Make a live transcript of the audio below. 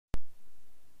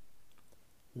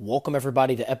Welcome,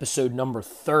 everybody, to episode number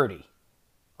 30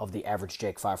 of the Average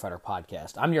Jake Firefighter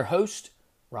Podcast. I'm your host,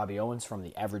 Robbie Owens from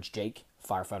the Average Jake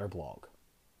Firefighter blog.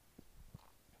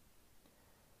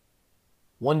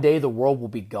 One day the world will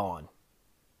be gone.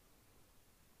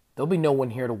 There'll be no one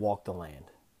here to walk the land.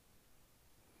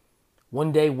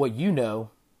 One day what you know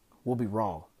will be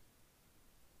wrong.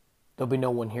 There'll be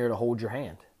no one here to hold your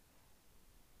hand.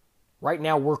 Right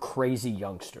now we're crazy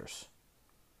youngsters.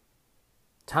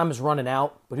 Time is running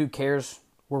out, but who cares?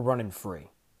 We're running free.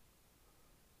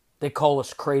 They call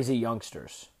us crazy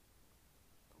youngsters.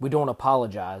 We don't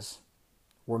apologize.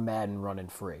 We're mad and running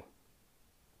free.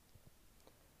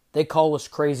 They call us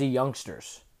crazy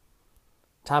youngsters.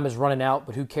 Time is running out,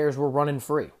 but who cares? We're running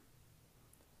free.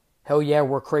 Hell yeah,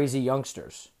 we're crazy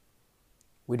youngsters.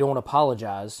 We don't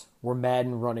apologize. We're mad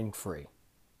and running free.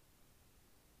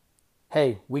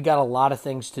 Hey, we got a lot of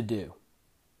things to do.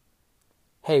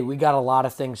 Hey, we got a lot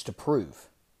of things to prove.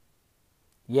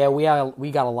 Yeah, we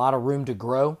got a lot of room to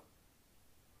grow.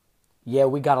 Yeah,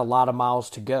 we got a lot of miles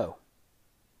to go.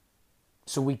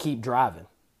 So we keep driving.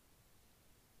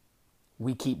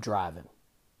 We keep driving.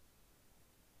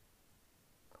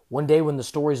 One day when the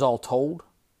story's all told,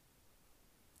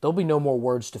 there'll be no more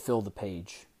words to fill the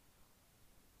page.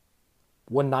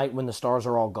 One night when the stars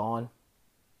are all gone,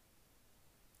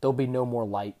 there'll be no more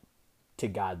light to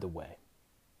guide the way.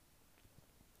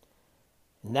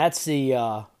 And that's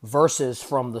the verses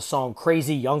from the song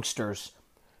Crazy Youngsters.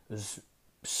 It was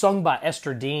sung by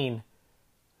Esther Dean,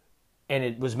 and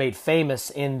it was made famous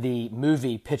in the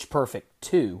movie Pitch Perfect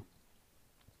 2.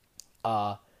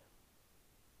 I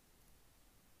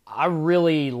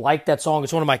really like that song.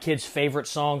 It's one of my kids' favorite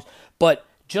songs. But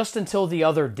just until the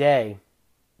other day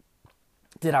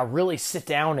did I really sit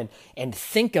down and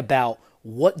think about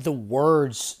what the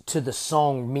words to the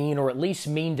song mean, or at least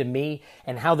mean to me,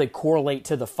 and how they correlate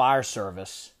to the fire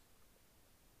service.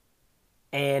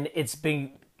 And it's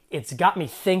got me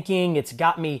thinking, it's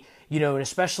got me, and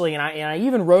especially, and I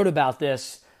even wrote about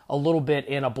this a little bit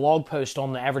in a blog post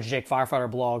on the Average Jake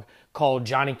Firefighter blog called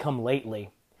Johnny Come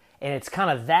Lately. And it's kind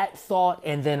of that thought,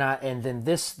 and then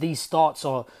these thoughts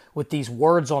with these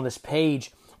words on this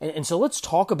page. And so let's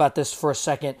talk about this for a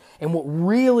second. And what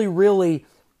really, really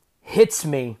hits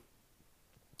me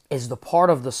is the part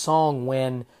of the song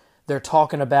when they're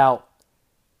talking about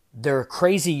they're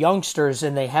crazy youngsters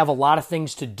and they have a lot of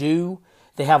things to do.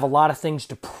 They have a lot of things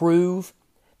to prove.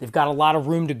 They've got a lot of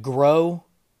room to grow.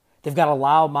 They've got a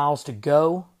lot of miles to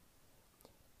go.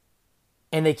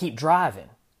 And they keep driving.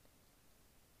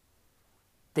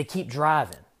 They keep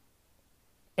driving.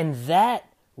 And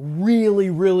that really,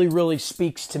 really, really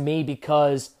speaks to me,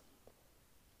 because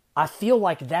I feel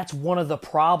like that's one of the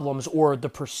problems, or the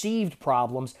perceived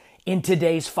problems, in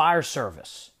today's fire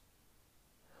service.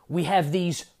 We have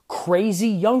these crazy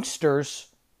youngsters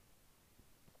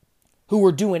who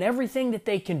are doing everything that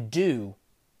they can do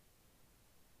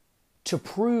to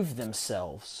prove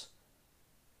themselves.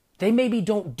 They maybe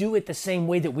don't do it the same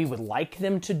way that we would like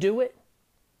them to do it.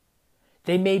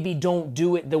 They maybe don't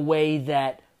do it the way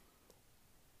that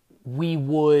we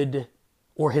would,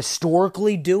 or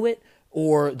historically do it,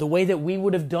 or the way that we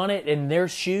would have done it in their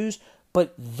shoes,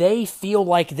 but they feel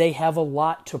like they have a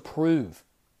lot to prove.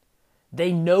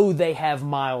 They know they have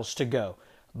miles to go.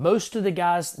 Most of the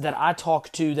guys that I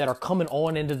talk to that are coming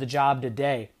on into the job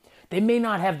today, they may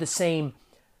not have the same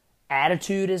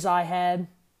attitude as I had.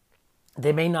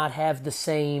 They may not have the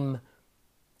same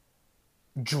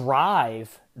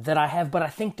drive that I have, but I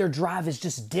think their drive is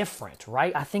just different,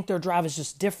 right? I think their drive is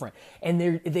just different,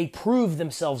 and they prove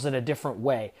themselves in a different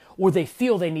way, or they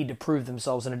feel they need to prove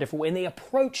themselves in a different way, and they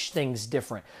approach things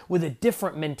different, with a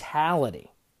different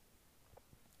mentality.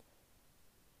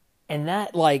 And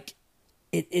that,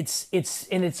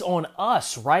 it's on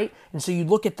us, right? And so you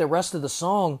look at the rest of the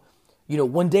song,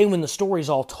 one day when the story's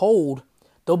all told,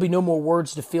 there'll be no more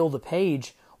words to fill the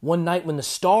page. One night when the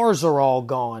stars are all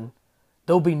gone,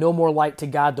 there'll be no more light to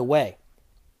guide the way.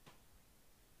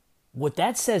 What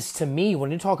that says to me,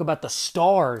 when you talk about the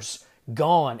stars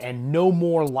gone and no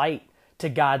more light to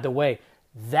guide the way,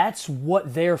 that's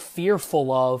what they're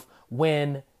fearful of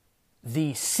when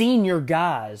the senior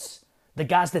guys, the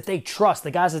guys that they trust,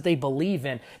 the guys that they believe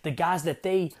in, the guys that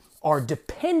they are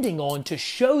depending on to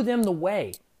show them the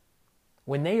way,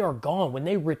 when they are gone, when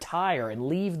they retire and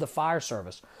leave the fire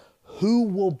service, who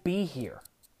will be here?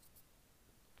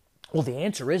 Well, the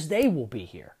answer is they will be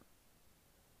here.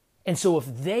 And so if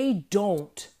they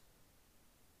don't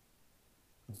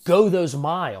go those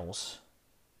miles,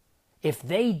 if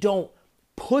they don't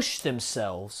push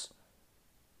themselves,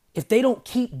 if they don't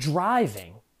keep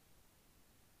driving,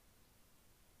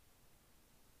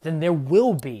 then there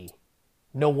will be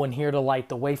no one here to light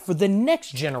the way for the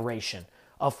next generation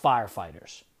of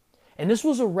firefighters. And this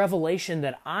was a revelation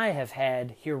that I have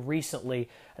had here recently.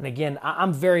 And again,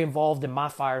 I'm very involved in my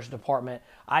fires department.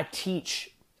 I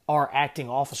teach our acting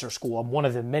officer school. I'm one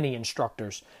of the many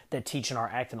instructors that teach in our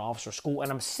acting officer school.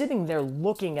 And I'm sitting there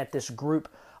looking at this group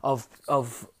of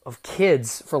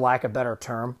kids, for lack of a better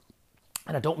term.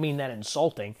 And I don't mean that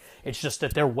insulting. It's just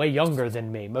that they're way younger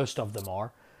than me. Most of them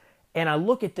are. And I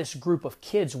look at this group of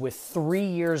kids with 3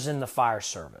 years in the fire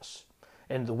service.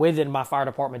 And the way that my fire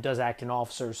department does acting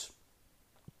officers,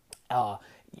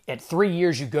 at 3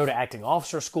 years you go to acting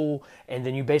officer school, and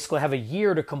then you basically have a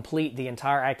year to complete the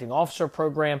entire acting officer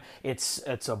program. It's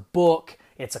a book,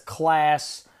 it's a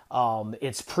class,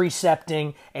 it's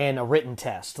precepting, and a written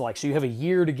test. So you have a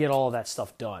year to get all of that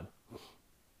stuff done.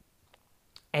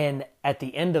 And at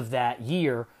the end of that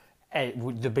year,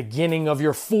 at the beginning of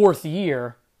your 4th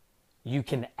year, you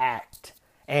can act.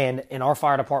 And in our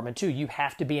fire department too, you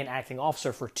have to be an acting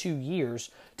officer for 2 years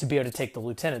to be able to take the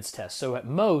lieutenant's test. So at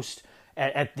most,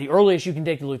 at the earliest you can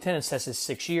take the lieutenant's test is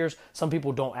 6 years. Some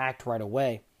people don't act right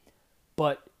away.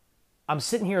 But I'm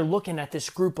sitting here looking at this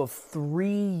group of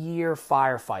 3-year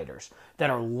firefighters that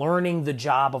are learning the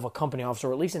job of a company officer,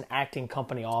 or at least an acting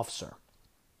company officer.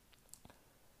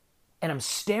 And I'm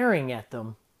staring at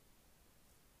them.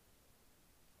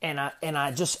 And I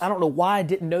don't know why I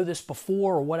didn't know this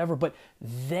before or whatever, but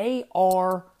they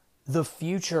are the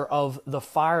future of the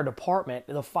fire department,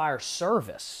 the fire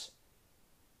service.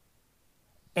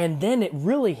 And then it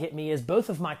really hit me as both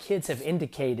of my kids have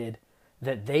indicated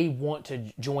that they want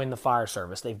to join the fire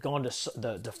service. They've gone to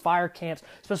the fire camps,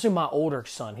 especially my older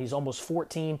son. He's almost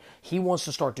 14. He wants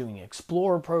to start doing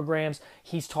Explorer programs.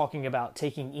 He's talking about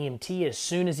taking EMT as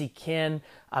soon as he can.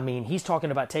 I mean, he's talking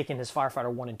about taking his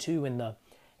firefighter 1 and 2 in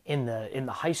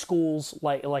the high schools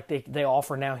like they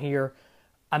offer now here.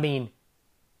 I mean,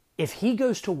 if he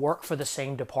goes to work for the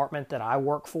same department that I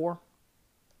work for,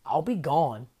 I'll be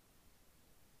gone.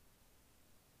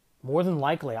 More than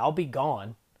likely, I'll be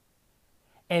gone.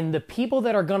 And the people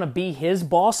that are going to be his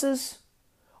bosses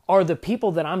are the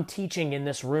people that I'm teaching in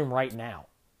this room right now.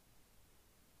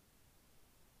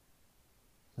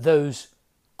 Those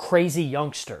crazy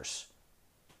youngsters.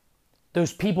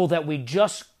 Those people that we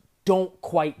just don't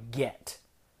quite get.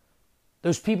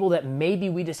 Those people that maybe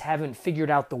we just haven't figured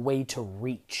out the way to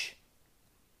reach.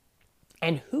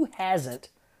 And who hasn't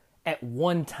at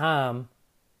one time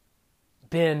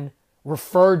been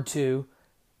referred to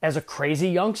as a crazy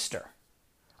youngster?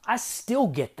 I still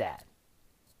get that.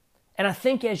 And I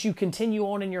think as you continue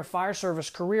on in your fire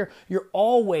service career, you're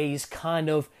always kind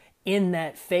of in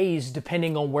that phase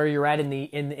depending on where you're at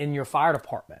in your fire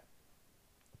department.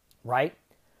 Right?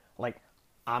 Like,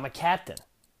 I'm a captain.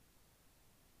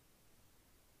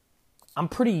 I'm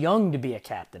pretty young to be a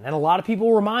captain, and a lot of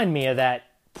people remind me of that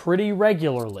pretty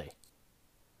regularly.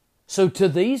 So to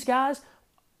these guys,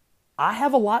 I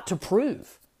have a lot to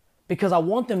prove because I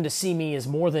want them to see me as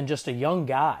more than just a young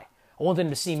guy. I want them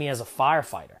to see me as a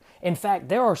firefighter. In fact,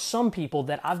 there are some people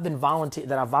that I've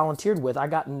volunteered with. I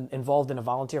got involved in a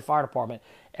volunteer fire department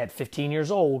at 15 years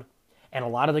old, and a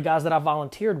lot of the guys that I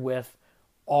volunteered with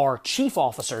are chief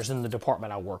officers in the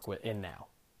department I work with in now.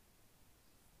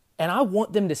 And I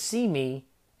want them to see me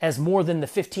as more than the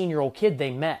 15-year-old kid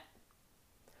they met.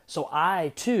 So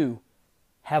I, too,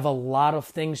 have a lot of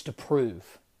things to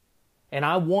prove. And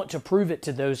I want to prove it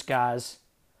to those guys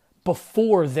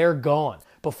before they're gone,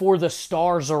 before the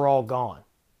stars are all gone.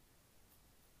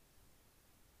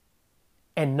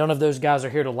 And none of those guys are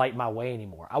here to light my way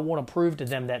anymore. I want to prove to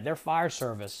them that their fire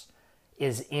service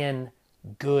is in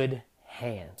good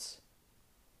hands.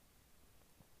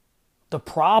 The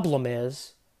problem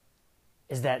is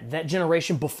that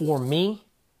generation before me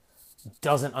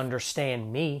doesn't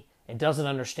understand me and doesn't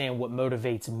understand what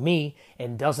motivates me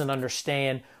and doesn't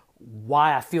understand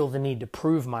why I feel the need to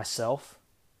prove myself.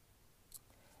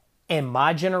 And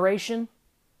my generation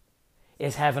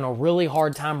is having a really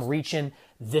hard time reaching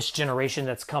this generation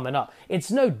that's coming up. It's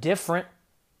no different.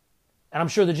 And I'm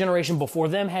sure the generation before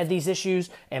them had these issues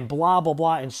and blah, blah,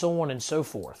 blah, and so on and so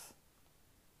forth.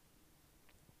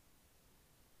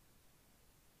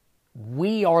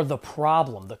 We are the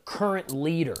problem, the current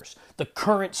leaders, the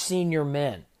current senior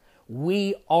men.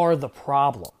 We are the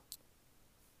problem.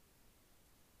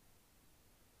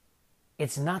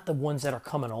 It's not the ones that are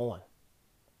coming on.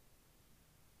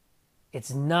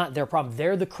 It's not their problem.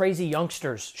 They're the crazy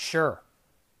youngsters, sure.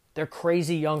 They're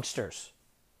crazy youngsters.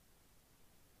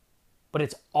 But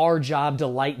it's our job to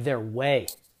light their way.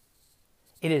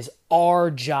 It is our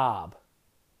job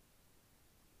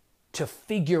to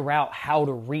figure out how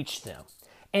to reach them.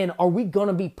 And are we going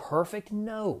to be perfect?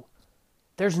 No.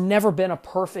 There's never been a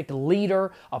perfect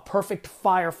leader, a perfect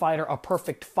firefighter, a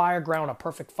perfect fireground, a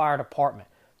perfect fire department.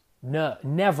 No,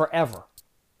 never, ever.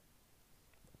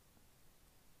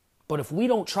 But if we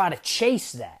don't try to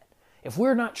chase that, if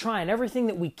we're not trying everything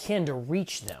that we can to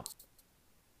reach them,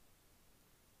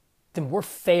 then we're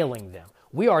failing them.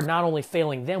 We are not only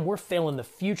failing them, we're failing the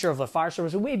future of the fire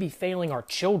service, and we may be failing our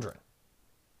children.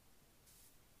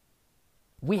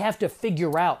 We have to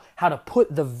figure out how to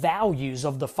put the values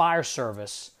of the fire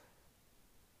service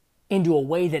into a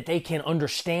way that they can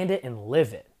understand it and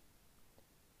live it.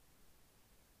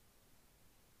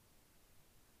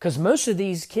 Because most of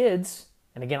these kids,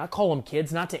 and again, I call them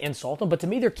kids, not to insult them, but to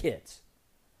me they're kids.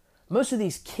 Most of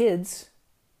these kids,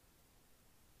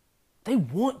 they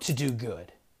want to do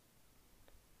good.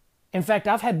 In fact,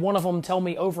 I've had one of them tell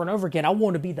me over and over again, I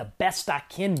want to be the best I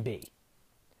can be.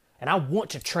 And I want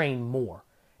to train more.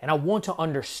 And I want to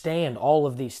understand all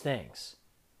of these things.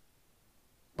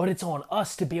 But it's on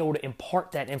us to be able to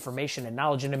impart that information and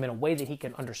knowledge in him in a way that he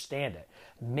can understand it.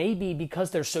 Maybe because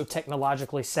they're so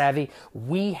technologically savvy,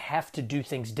 we have to do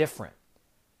things different.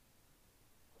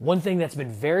 One thing that's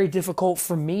been very difficult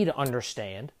for me to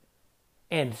understand,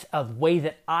 and a way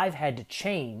that I've had to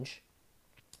change,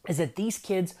 is that these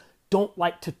kids don't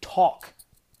like to talk.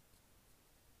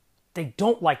 They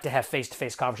don't like to have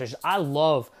face-to-face conversations. I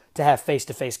love to have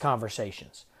face-to-face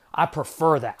conversations. I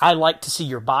prefer that. I like to see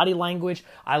your body language.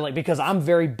 Because I'm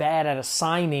very bad at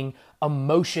assigning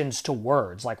emotions to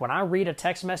words. Like when I read a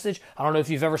text message, I don't know if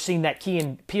you've ever seen that Key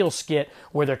and Peele skit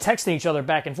where they're texting each other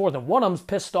back and forth, and one of them's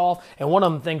pissed off, and one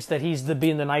of them thinks that he's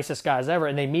being the nicest guys ever,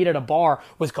 and they meet at a bar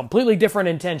with completely different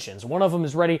intentions. One of them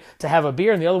is ready to have a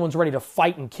beer, and the other one's ready to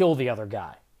fight and kill the other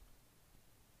guy.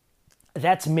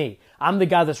 That's me. I'm the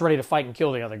guy that's ready to fight and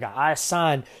kill the other guy. I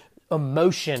assign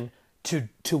emotion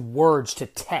to words, to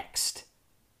text.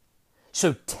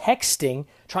 So texting,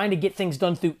 trying to get things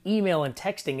done through email and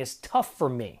texting is tough for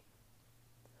me.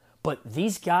 But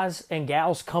these guys and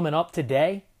gals coming up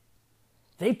today,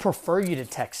 they prefer you to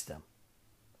text them.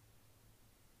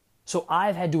 So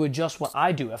I've had to adjust what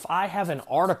I do. If I have an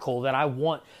article that I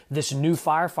want this new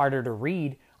firefighter to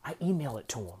read, I email it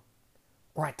to them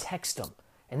or I text them,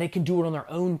 and they can do it on their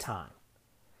own time.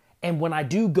 And when I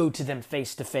do go to them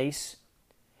face to face,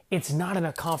 it's not in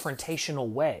a confrontational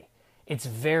way. It's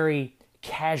very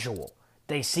casual.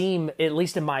 They seem, at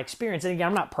least in my experience, and again,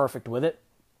 I'm not perfect with it,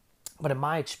 but in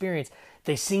my experience,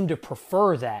 they seem to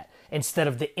prefer that instead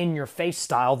of the in-your-face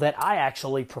style that I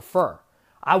actually prefer.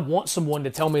 I want someone to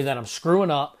tell me that I'm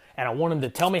screwing up, and I want them to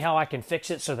tell me how I can fix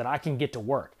it so that I can get to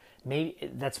work. Maybe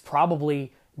that's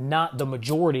probably not the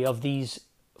majority of these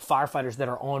firefighters that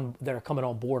are coming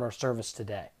on board our service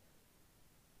today.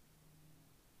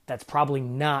 That's probably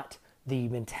not the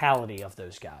mentality of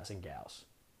those guys and gals.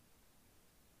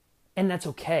 And that's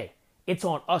okay. It's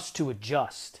on us to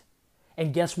adjust.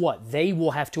 And guess what? They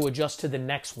will have to adjust to the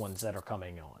next ones that are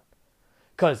coming on.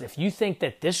 Because if you think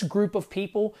that this group of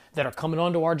people that are coming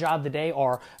onto our job today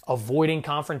are avoiding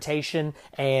confrontation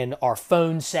and are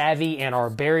phone savvy and are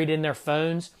buried in their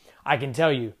phones, I can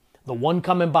tell you, the one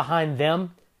coming behind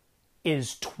them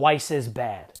is twice as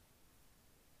bad.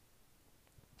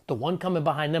 The one coming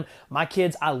behind them, my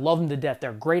kids, I love them to death.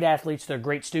 They're great athletes, they're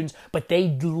great students, but they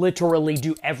literally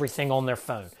do everything on their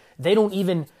phone. They don't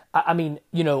even, one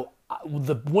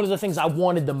of the things I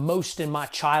wanted the most in my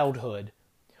childhood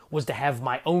was to have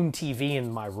my own TV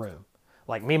in my room.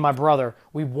 Like me and my brother,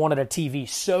 we wanted a TV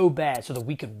so bad so that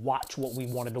we could watch what we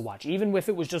wanted to watch. Even if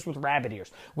it was just with rabbit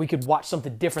ears, we could watch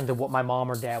something different than what my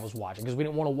mom or dad was watching because we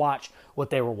didn't want to watch what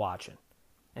they were watching.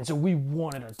 And so we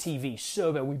wanted a TV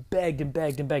so bad. We begged and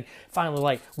begged and begged.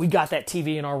 Finally, we got that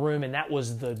TV in our room, and that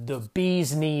was the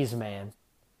bee's knees, man.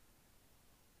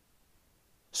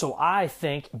 So I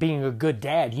think, being a good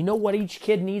dad, you know what each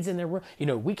kid needs in their room?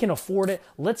 We can afford it.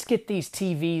 Let's get these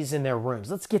TVs in their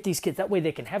rooms. Let's get these kids. That way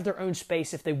they can have their own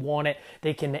space if they want it.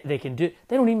 They can do.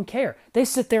 They don't even care. They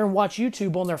sit there and watch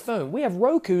YouTube on their phone. We have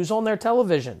Rokus on their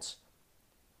televisions.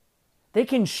 They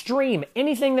can stream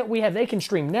anything that we have. They can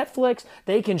stream Netflix.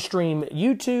 They can stream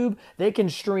YouTube. They can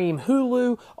stream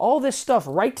Hulu. All this stuff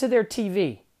right to their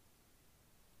TV.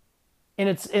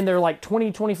 And they're like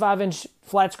 20, 25-inch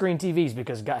flat screen TVs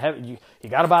because you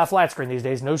got to buy a flat screen these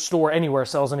days. No store anywhere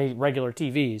sells any regular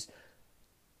TVs.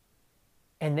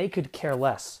 And they could care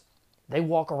less. They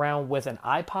walk around with an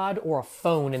iPod or a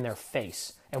phone in their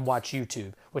face and watch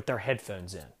YouTube with their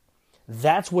headphones in.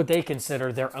 That's what they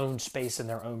consider their own space and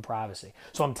their own privacy.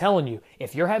 So I'm telling you,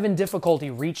 if you're having difficulty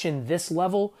reaching this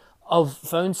level of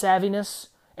phone savviness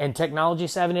and technology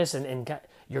savviness, and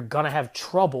you're going to have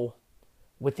trouble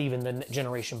with even the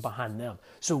generation behind them.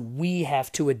 So we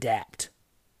have to adapt.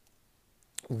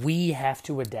 We have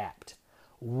to adapt.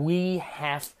 We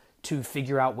have to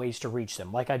figure out ways to reach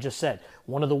them. Like I just said,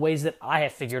 one of the ways that I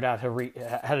have figured out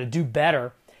how to do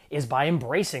better is by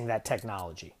embracing that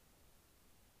technology.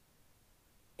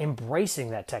 Embracing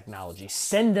that technology.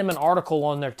 Send them an article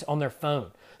on their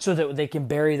phone so that they can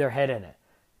bury their head in it.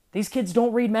 These kids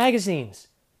don't read magazines.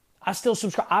 I still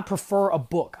subscribe. I prefer a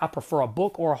book. I prefer a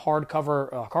book or a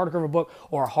hardcover book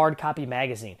or a hard copy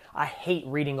magazine. I hate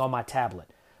reading on my tablet.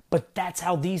 But that's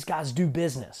how these guys do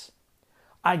business.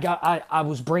 I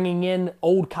was bringing in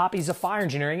old copies of Fire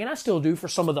Engineering, and I still do for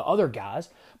some of the other guys,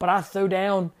 but I throw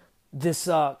down this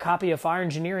copy of Fire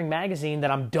Engineering magazine that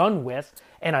I'm done with,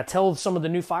 and I tell some of the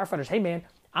new firefighters, hey man,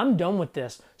 I'm done with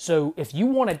this, so if you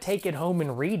want to take it home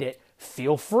and read it,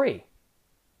 feel free.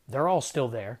 They're all still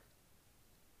there.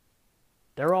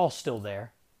 They're all still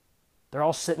there. They're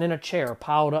all sitting in a chair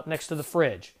piled up next to the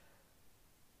fridge.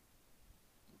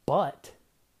 But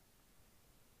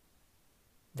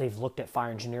they've looked at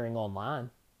Fire Engineering online.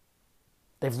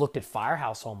 They've looked at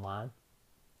Firehouse online.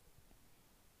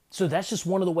 So that's just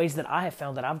one of the ways that I have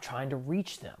found that I'm trying to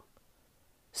reach them.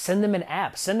 Send them an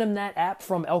app. Send them that app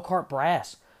from Elkhart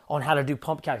Brass on how to do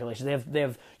pump calculations. They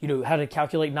have how to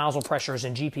calculate nozzle pressures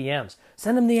and GPMs.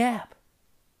 Send them the app.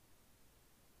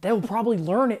 They'll probably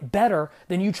learn it better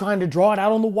than you trying to draw it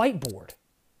out on the whiteboard.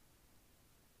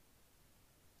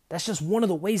 That's just one of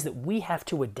the ways that we have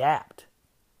to adapt.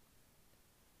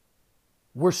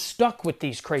 We're stuck with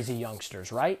these crazy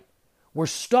youngsters, right? We're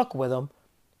stuck with them.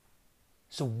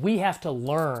 So we have to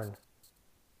learn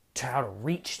how to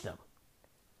reach them.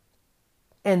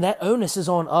 And that onus is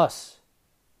on us.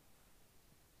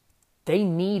 They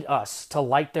need us to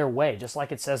light their way, just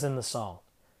like it says in the song.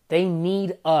 They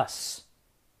need us.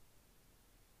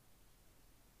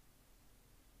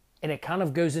 And it kind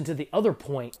of goes into the other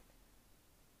point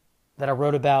that I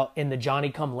wrote about in the Johnny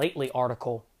Come Lately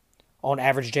article on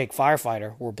Average Jake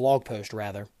Firefighter, or blog post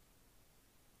rather.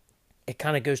 It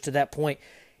kind of goes to that point.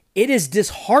 It is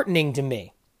disheartening to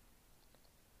me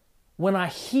when I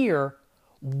hear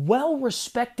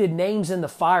well-respected names in the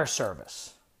fire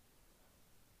service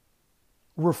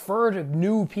refer to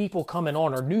new people coming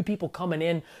on or new people coming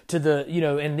in to the,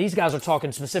 and these guys are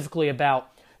talking specifically about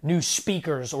new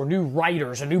speakers or new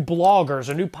writers or new bloggers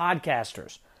or new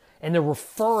podcasters. And they're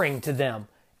referring to them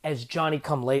as Johnny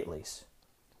Come Latelys.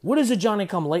 What is a Johnny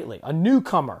Come Lately? A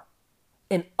newcomer,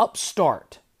 an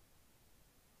upstart.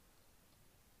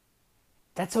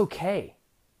 That's okay.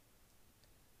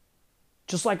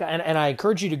 Just like, and I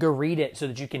encourage you to go read it so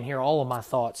that you can hear all of my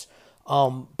thoughts.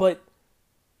 But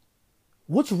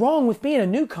what's wrong with being a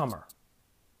newcomer?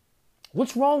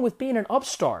 What's wrong with being an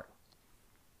upstart?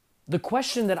 The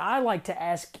question that I like to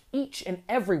ask each and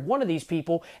every one of these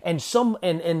people, and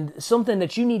something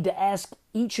that you need to ask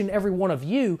each and every one of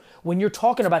you when you're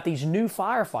talking about these new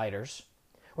firefighters,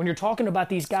 when you're talking about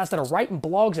these guys that are writing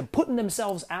blogs and putting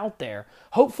themselves out there,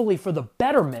 hopefully for the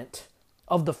betterment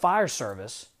of the fire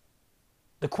service,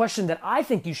 the question that I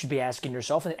think you should be asking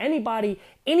yourself, and anybody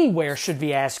anywhere should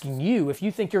be asking you, if you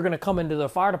think you're going to come into the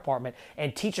fire department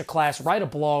and teach a class, write a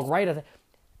blog,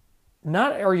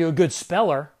 not are you a good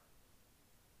speller?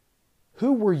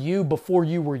 Who were you before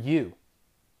you were you?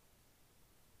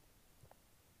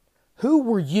 Who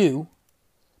were you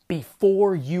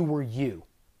before you were you?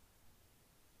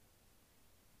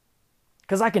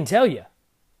 Because I can tell you,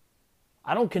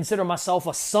 I don't consider myself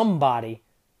a somebody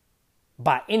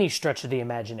by any stretch of the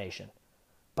imagination.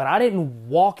 But I didn't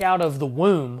walk out of the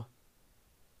womb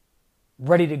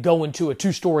ready to go into a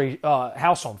 2-story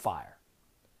house on fire.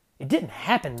 It didn't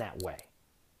happen that way.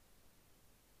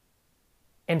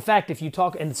 In fact, if you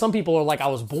talk, and some people are like, I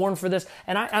was born for this,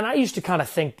 and I used to kind of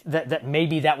think that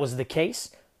maybe that was the case.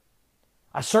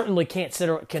 I certainly can't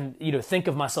think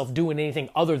of myself doing anything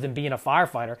other than being a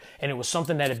firefighter, and it was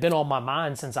something that had been on my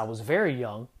mind since I was very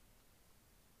young.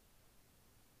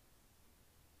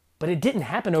 But it didn't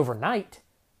happen overnight.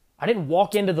 I didn't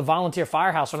walk into the volunteer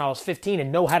firehouse when I was 15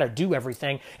 and know how to do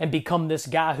everything and become this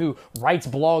guy who writes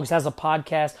blogs, has a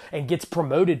podcast, and gets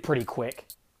promoted pretty quick.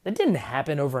 That didn't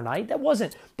happen overnight. That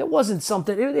wasn't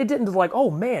something. It didn't like, oh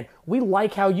man, we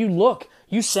like how you look.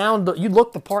 You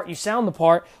look the part. You sound the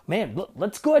part. Man, look,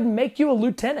 let's go ahead and make you a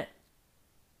lieutenant.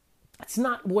 That's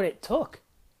not what it took.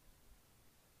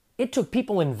 It took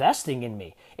people investing in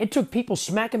me. It took people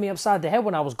smacking me upside the head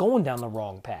when I was going down the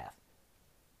wrong path.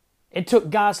 It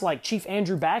took guys like Chief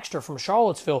Andrew Baxter from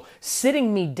Charlottesville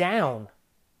sitting me down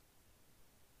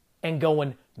and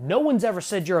going, no one's ever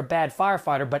said you're a bad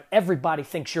firefighter, but everybody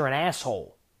thinks you're an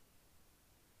asshole.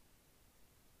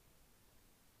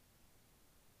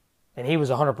 And he was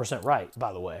 100% right,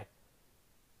 by the way.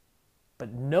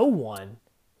 But no one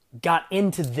got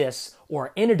into this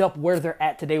or ended up where they're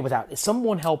at today without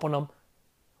someone helping them,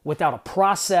 without a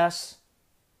process,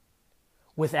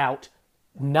 without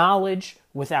knowledge,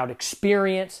 without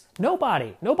experience.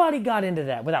 Nobody got into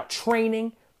that without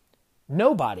training.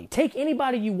 Nobody. Take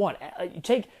anybody you want.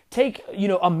 Take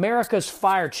America's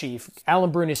fire chief,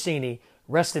 Alan Brunacini,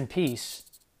 rest in peace.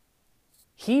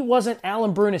 He wasn't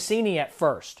Alan Brunacini at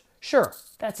first. Sure,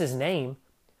 that's his name.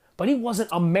 But he wasn't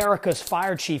America's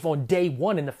fire chief on day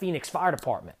one in the Phoenix Fire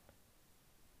Department.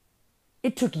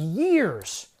 It took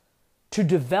years to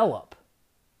develop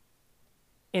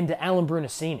into Alan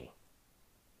Brunacini.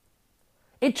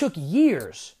 It took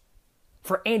years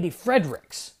for Andy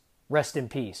Fredericks, rest in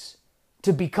peace,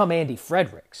 to become Andy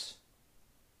Fredericks.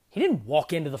 He didn't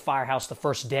walk into the firehouse the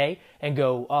first day and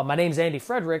go, my name's Andy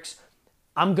Fredericks.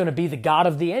 I'm going to be the god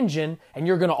of the engine, and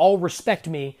you're going to all respect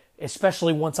me,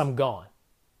 especially once I'm gone.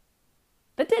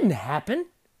 That didn't happen.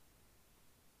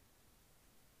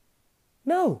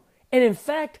 No. And in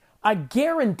fact, I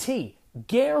guarantee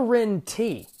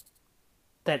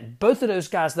that both of those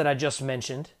guys that I just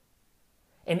mentioned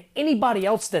and anybody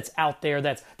else that's out there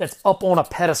that's up on a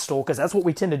pedestal, because that's what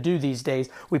we tend to do these days.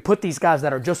 We put these guys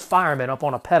that are just firemen up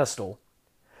on a pedestal.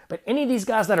 But any of these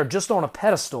guys that are just on a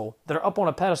pedestal, that are up on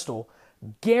a pedestal,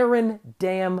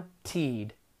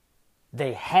 guaranteed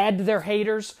they had their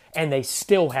haters and they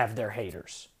still have their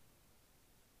haters.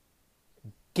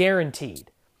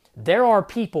 Guaranteed. There are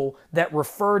people that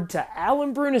referred to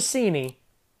Alan Brunacini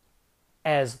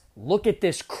as, look at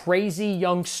this crazy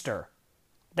youngster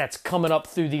that's coming up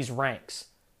through these ranks.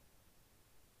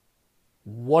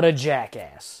 What a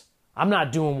jackass. I'm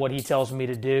not doing what he tells me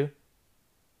to do.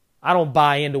 I don't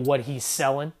buy into what he's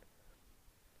selling.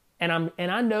 And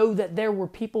I know that there were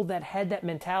people that had that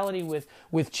mentality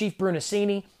with Chief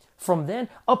Brunacini from then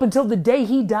up until the day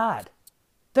he died.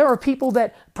 There are people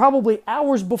that probably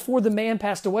hours before the man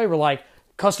passed away were like,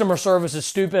 customer service is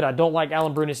stupid. I don't like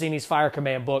Alan Brunacini's fire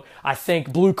command book. I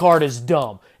think Blue Card is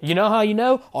dumb. You know how you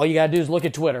know? All you got to do is look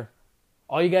at Twitter.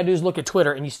 All you got to do is look at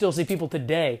Twitter, and you still see people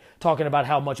today talking about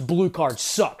how much Blue Card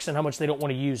sucks and how much they don't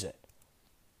want to use it.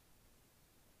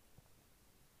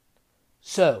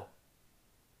 So,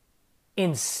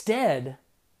 instead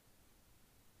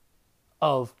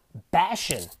of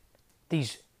bashing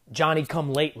these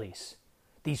Johnny-come-latelys,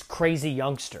 these crazy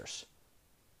youngsters,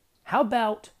 how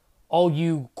about all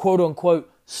you quote-unquote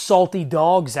salty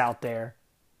dogs out there?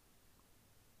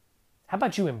 How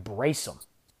about you embrace them?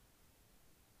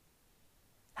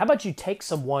 How about you take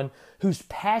someone whose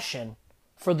passion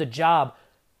for the job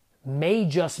may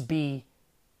just be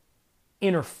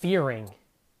interfering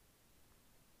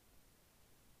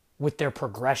with their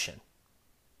progression?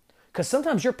 Because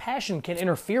sometimes your passion can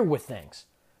interfere with things.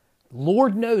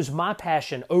 Lord knows my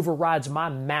passion overrides my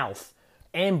mouth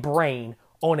and brain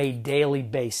on a daily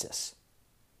basis.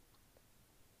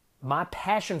 My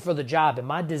passion for the job and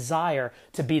my desire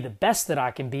to be the best that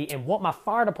I can be and want my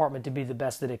fire department to be the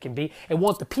best that it can be and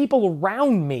want the people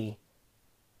around me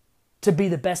to be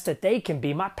the best that they can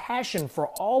be, my passion for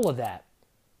all of that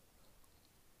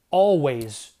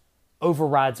always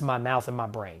overrides my mouth and my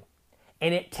brain.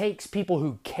 And it takes people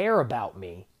who care about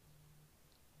me,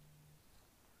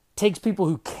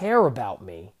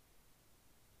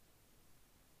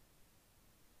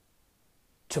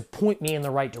 to point me in the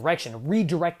right direction,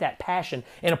 redirect that passion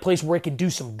in a place where it can do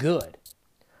some good.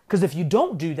 Because if you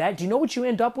don't do that, do you know what you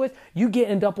end up with? You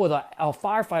end up with a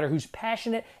firefighter who's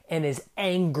passionate and is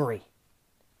angry.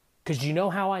 Because do you know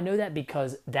how I know that?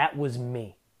 Because that was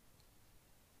me.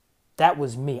 That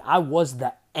was me. I was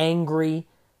the angry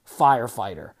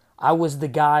firefighter. I was the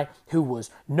guy who was,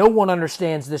 no one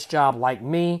understands this job like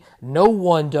me. No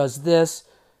one does this.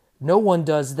 No one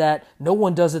does that. No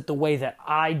one does it the way that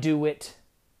I do it.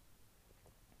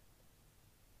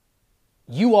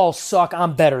 You all suck.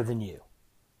 I'm better than you.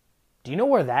 Do you know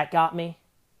where that got me?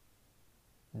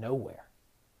 Nowhere.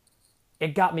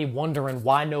 It got me wondering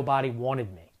why nobody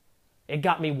wanted me. It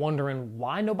got me wondering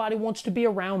why nobody wants to be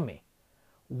around me.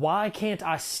 Why can't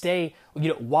I stay?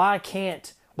 Why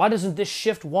doesn't this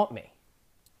shift want me?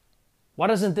 Why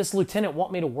doesn't this lieutenant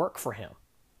want me to work for him?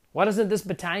 Why doesn't this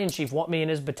battalion chief want me in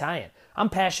his battalion? I'm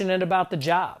passionate about the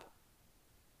job.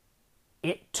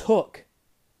 It took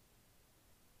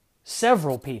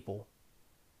several people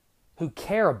who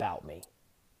care about me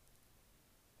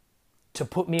to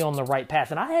put me on the right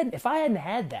path. And if I hadn't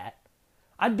had that,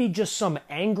 I'd be just some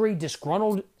angry,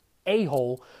 disgruntled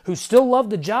a-hole who still loved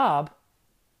the job,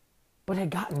 but had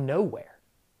gotten nowhere.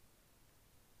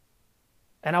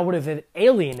 And I would have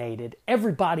alienated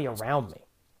everybody around me.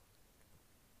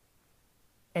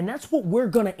 And that's what we're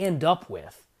going to end up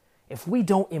with if we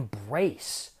don't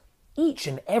embrace each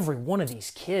and every one of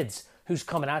these kids who's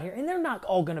coming out here. And they're not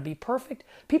all going to be perfect.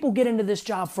 People get into this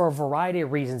job for a variety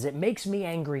of reasons. It makes me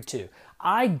angry too.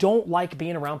 I don't like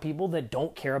being around people that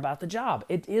don't care about the job.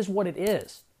 It is what it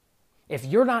is. If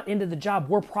you're not into the job,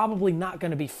 we're probably not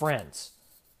going to be friends.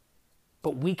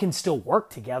 But we can still work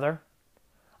together.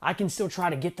 I can still try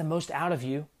to get the most out of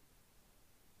you.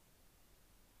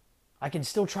 I can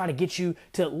still try to get you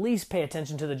to at least pay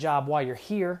attention to the job while you're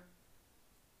here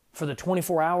for the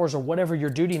 24 hours or whatever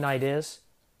your duty night is.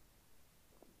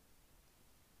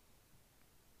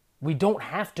 We don't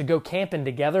have to go camping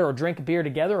together or drink a beer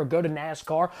together or go to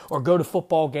NASCAR or go to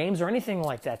football games or anything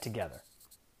like that together.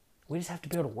 We just have to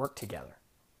be able to work together.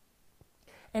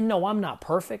 And no, I'm not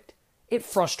perfect. It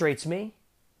frustrates me.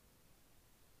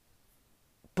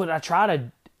 But I try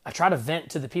to vent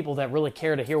to the people that really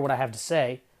care to hear what I have to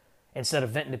say instead of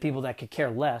venting to people that could care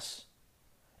less.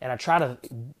 And I try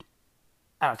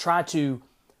to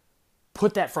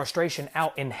put that frustration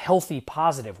out in healthy,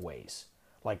 positive ways,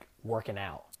 like working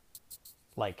out,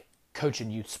 like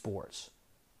coaching youth sports,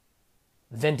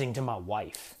 venting to my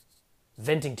wife,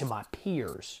 venting to my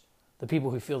peers, the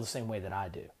people who feel the same way that I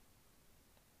do.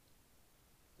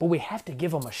 But we have to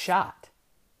give them a shot.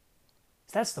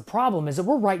 That's the problem, is that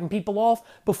we're writing people off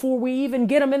before we even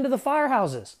get them into the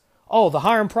firehouses. Oh, the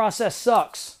hiring process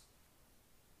sucks.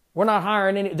 We're not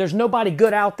hiring any. There's nobody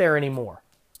good out there anymore.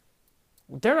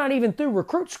 They're not even through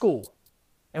recruit school.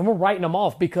 And we're writing them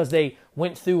off because they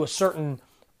went through a certain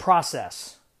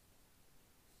process.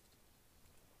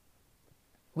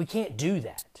 We can't do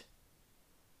that.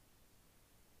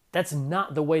 That's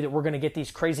not the way that we're going to get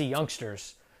these crazy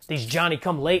youngsters, these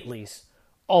Johnny-come-latelys,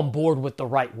 on board with the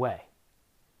right way.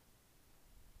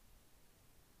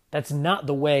 That's not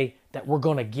the way that we're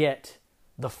going to get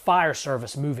the fire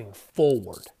service moving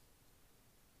forward.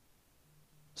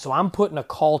 So I'm putting a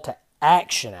call to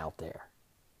action out there.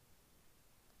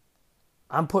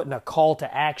 I'm putting a call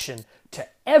to action to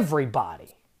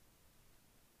everybody.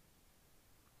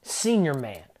 Senior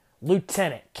man,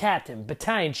 lieutenant, captain,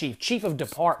 battalion chief, chief of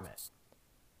department.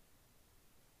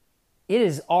 It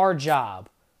is our job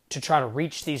to try to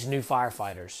reach these new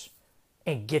firefighters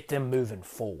and get them moving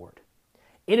forward.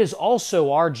 It is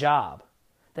also our job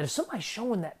that if somebody's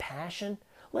showing that passion,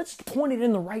 let's point it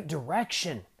in the right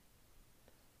direction.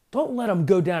 Don't let them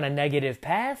go down a negative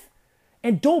path,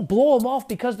 and don't blow them off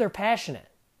because they're passionate.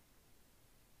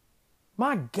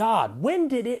 My God, when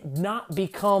did it not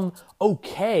become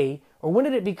okay, or when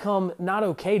did it become not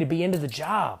okay to be into the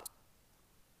job?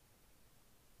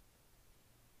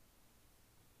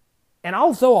 And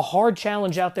I'll throw a hard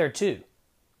challenge out there too.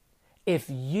 If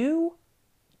you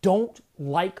don't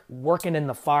like working in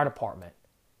the fire department,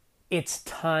 it's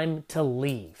time to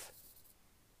leave.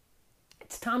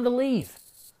 It's time to leave.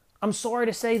 I'm sorry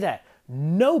to say that.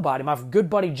 Nobody, my good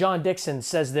buddy John Dixon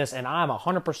says this, and I'm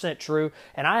 100% true,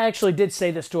 and I actually did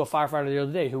say this to a firefighter the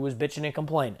other day who was bitching and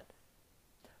complaining.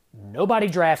 Nobody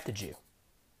drafted you.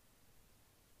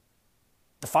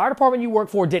 The fire department you work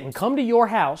for didn't come to your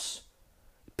house,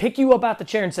 pick you up out the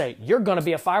chair and say, you're going to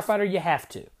be a firefighter, you have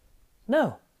to.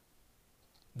 No.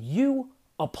 You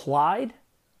applied,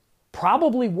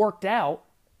 probably worked out,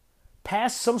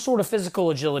 passed some sort of physical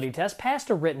agility test, passed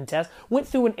a written test, went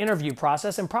through an interview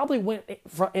process, and probably went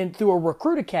through a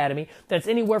recruit academy that's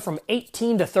anywhere from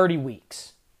 18 to 30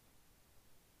 weeks.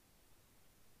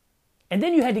 And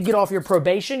then you had to get off your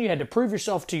probation. You had to prove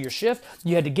yourself to your shift.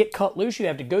 You had to get cut loose. You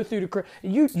had to go through the...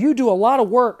 You do a lot of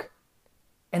work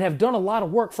and have done a lot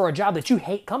of work for a job that you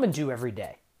hate coming to every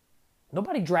day.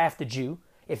 Nobody drafted you.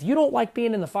 If you don't like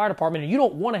being in the fire department and you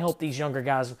don't want to help these younger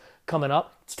guys coming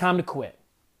up, it's time to quit.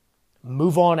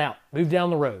 Move on out. Move down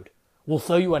the road. We'll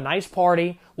throw you a nice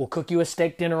party. We'll cook you a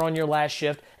steak dinner on your last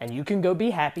shift, and you can go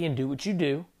be happy and do what you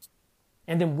do.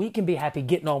 And then we can be happy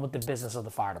getting on with the business of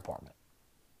the fire department.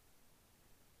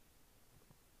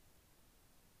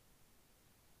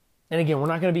 And again, we're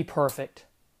not going to be perfect.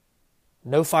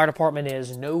 No fire department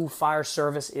is, no fire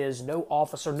service is, no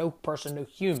officer, no person, no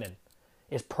human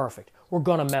is perfect. We're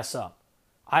going to mess up.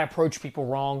 I approach people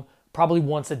wrong probably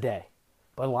once a day.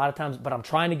 But a lot of times, I'm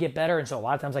trying to get better, and so a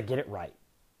lot of times I get it right.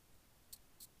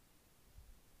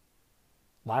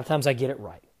 A lot of times I get it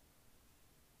right.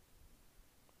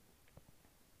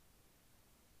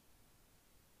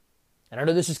 And I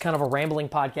know this is kind of a rambling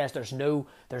podcast.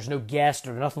 There's no guest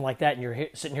or nothing like that, and you're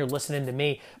sitting here listening to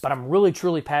me. But I'm really,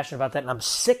 truly passionate about that, and I'm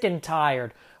sick and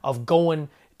tired of going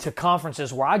to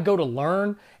conferences where I go to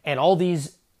learn, and all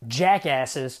these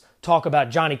jackasses talk about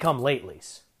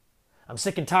Johnny-come-latelys. I'm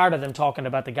sick and tired of them talking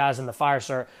about the guys in the fire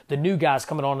service, the new guys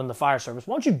coming on in the fire service.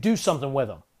 Why don't you do something with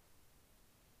them?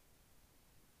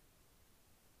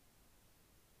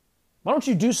 Why don't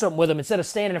you do something with them instead of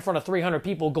standing in front of 300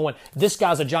 people going, this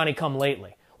guy's a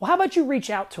Johnny-come-lately? Well, how about you reach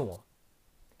out to him?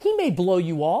 He may blow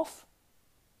you off,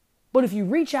 but if you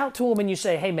reach out to him and you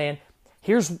say, hey, man,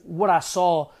 here's what I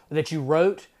saw that you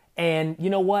wrote, and you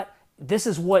know what? This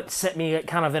is what set me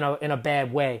kind of in a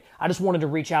bad way. I just wanted to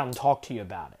reach out and talk to you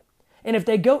about it. And if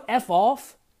they go F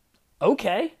off,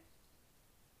 okay.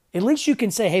 At least you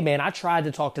can say, hey, man, I tried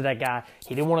to talk to that guy.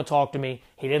 He didn't want to talk to me.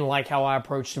 He didn't like how I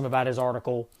approached him about his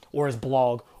article or his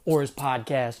blog or his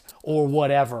podcast or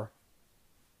whatever.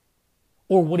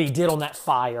 Or what he did on that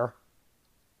fire.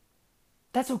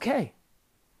 That's okay.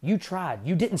 You tried.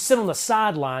 You didn't sit on the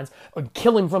sidelines or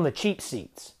kill him from the cheap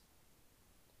seats.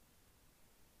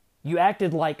 You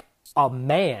acted like a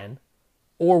man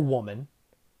or woman.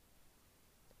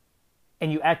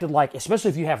 And you acted like,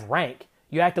 especially if you have rank,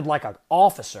 you acted like an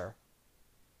officer.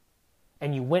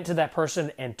 And you went to that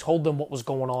person and told them what was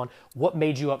going on, what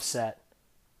made you upset.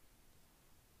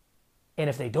 And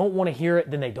if they don't want to hear it,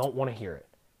 then they don't want to hear it.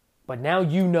 But now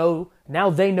you know,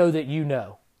 now they know that you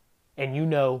know. And you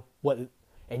know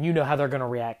how they're going to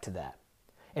react to that.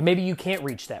 And maybe you can't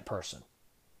reach that person.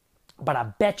 But I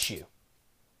bet you,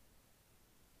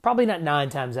 probably not 9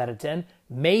 times out of 10,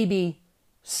 maybe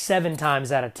 7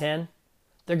 times out of 10,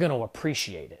 they're going to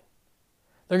appreciate it.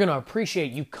 They're going to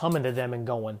appreciate you coming to them and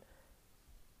going,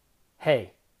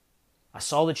 hey, I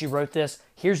saw that you wrote this.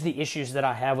 Here's the issues that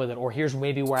I have with it, or here's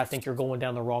maybe where I think you're going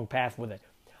down the wrong path with it.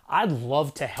 I'd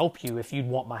love to help you if you'd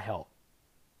want my help.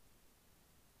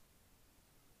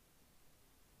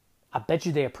 I bet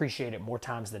you they appreciate it more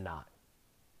times than not.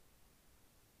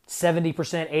 70%,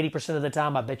 80% of the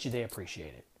time, I bet you they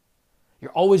appreciate it.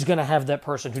 You're always going to have that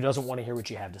person who doesn't want to hear what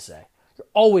you have to say. You're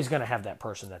always going to have that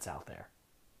person that's out there.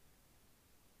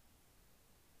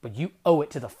 But you owe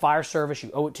it to the fire service. You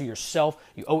owe it to yourself.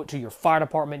 You owe it to your fire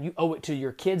department. You owe it to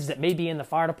your kids that may be in the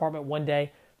fire department one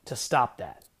day to stop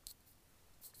that.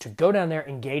 To go down there,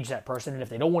 engage that person, and if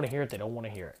they don't want to hear it, they don't want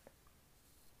to hear it.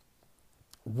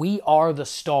 We are the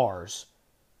stars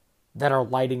that are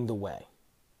lighting the way.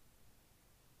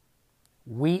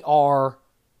 We are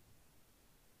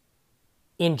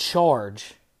in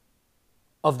charge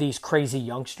of these crazy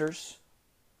youngsters.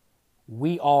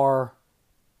 We are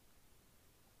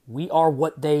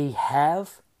what they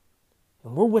have,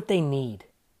 and we're what they need.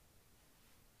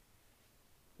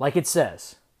 Like it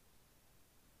says,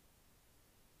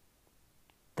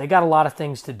 they got a lot of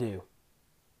things to do.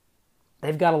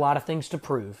 They've got a lot of things to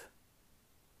prove.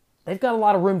 They've got a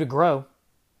lot of room to grow.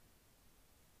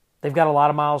 They've got a lot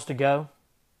of miles to go.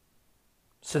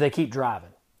 So they keep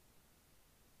driving.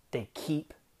 They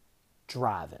keep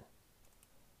driving.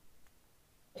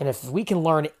 And if we can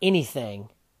learn anything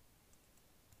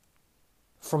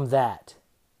from that,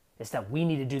 it's that we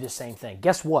need to do the same thing.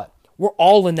 Guess what? We're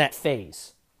all in that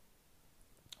phase.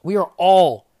 We are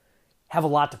all have a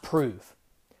lot to prove.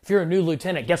 If you're a new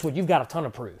lieutenant, guess what? You've got a ton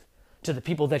to prove to the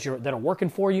people that are working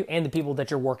for you and the people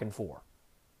that you're working for.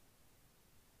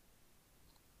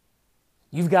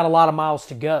 You've got a lot of miles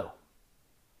to go.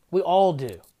 We all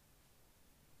do.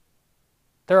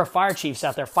 There are fire chiefs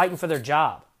out there fighting for their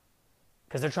job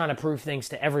because they're trying to prove things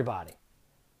to everybody,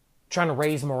 trying to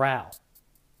raise morale.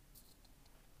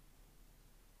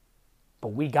 But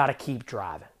we got to keep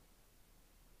driving.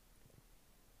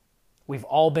 We've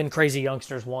all been crazy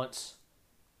youngsters once.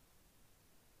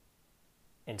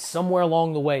 And somewhere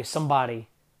along the way, somebody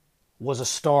was a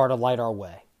star to light our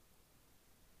way.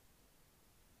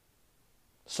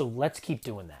 So let's keep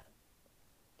doing that.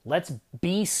 Let's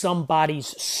be somebody's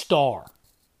star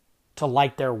to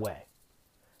light their way.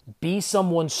 Be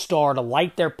someone's star to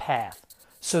light their path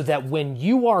so that when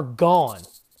you are gone,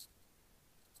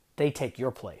 they take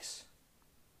your place.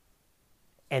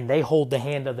 And they hold the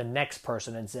hand of the next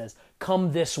person and says,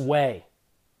 come this way.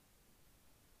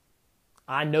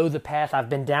 I know the path. I've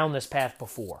been down this path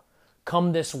before.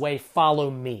 Come this way.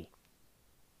 Follow me.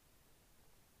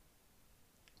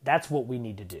 That's what we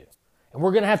need to do. And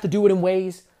we're going to have to do it in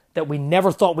ways that we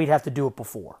never thought we'd have to do it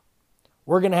before.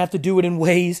 We're going to have to do it in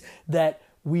ways that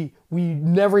we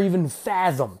never even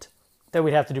fathomed that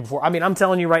we'd have to do before. I mean, I'm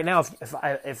telling you right now,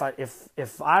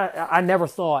 if I never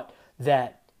thought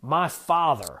that my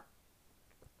father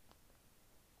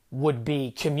would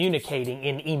be communicating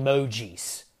in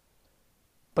emojis.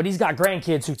 But he's got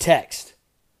grandkids who text.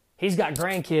 He's got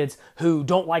grandkids who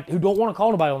don't want to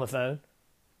call nobody on the phone.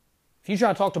 If you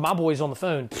try to talk to my boys on the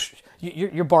phone,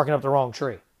 you're barking up the wrong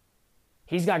tree.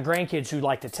 He's got grandkids who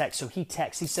like to text, so he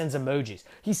texts. He sends emojis.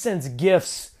 He sends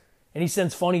GIFs and he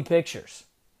sends funny pictures.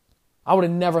 I would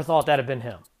have never thought that had been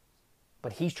him.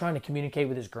 But he's trying to communicate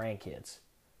with his grandkids.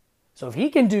 So if he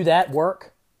can do that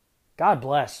work, God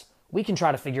bless. We can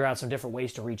try to figure out some different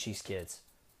ways to reach these kids.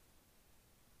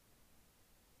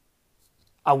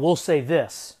 I will say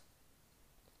this.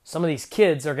 Some of these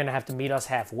kids are going to have to meet us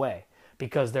halfway.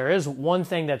 Because there is one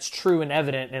thing that's true and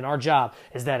evident in our job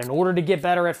is that in order to get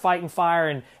better at fighting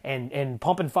fire and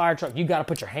pumping fire truck, you got to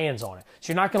put your hands on it.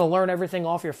 So you're not going to learn everything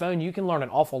off your phone. You can learn an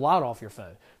awful lot off your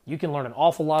phone. You can learn an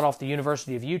awful lot off the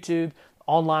University of YouTube,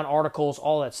 online articles,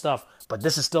 all that stuff. But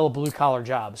this is still a blue-collar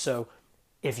job. So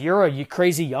if you're a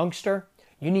crazy youngster,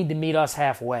 you need to meet us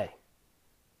halfway.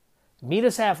 Meet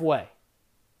us halfway.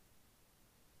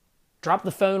 Drop the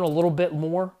phone a little bit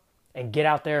more and get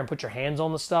out there and put your hands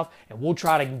on the stuff, and we'll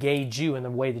try to engage you in the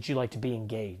way that you like to be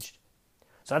engaged.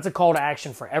 So that's a call to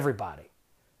action for everybody.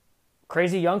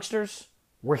 Crazy youngsters,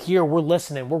 we're here, we're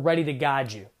listening, we're ready to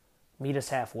guide you. Meet us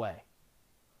halfway.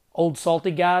 Old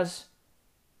salty guys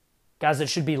that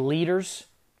should be leaders,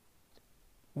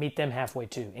 meet them halfway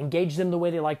too. Engage them the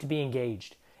way they like to be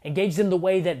engaged. Engage them the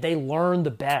way that they learn the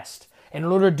best. And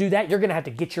in order to do that, you're going to have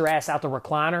to get your ass out the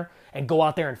recliner and go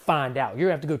out there and find out. You're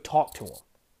going to have to go talk to them.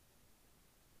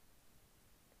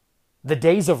 The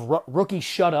days of rookie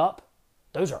shut up,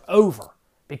 those are over.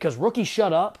 Because rookie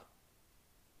shut up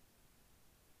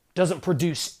doesn't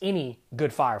produce any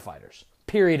good firefighters.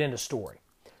 Period, end of story.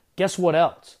 Guess what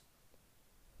else?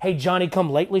 Hey, Johnny come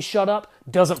lately shut up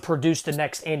doesn't produce the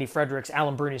next Andy Fredericks,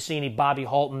 Alan Brunacini, Bobby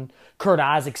Halton, Kurt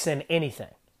Isaacson, anything.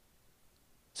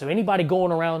 So anybody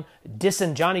going around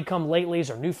dissing Johnny come latelys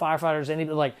or new firefighters,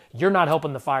 anything like, you're not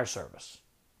helping the fire service.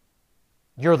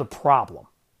 You're the problem.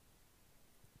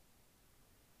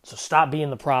 So stop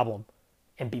being the problem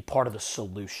and be part of the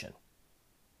solution.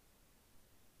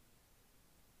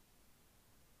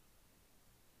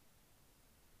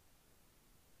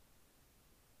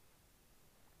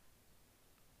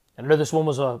 I know this one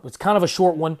it's kind of a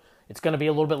short one. It's going to be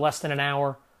a little bit less than an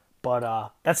hour,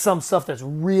 but that's some stuff that's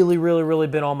really, really, really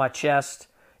been on my chest.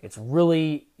 It's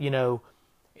really,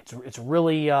 it's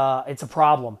a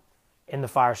problem in the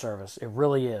fire service. It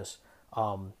really is.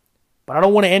 But I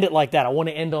don't want to end it like that. I want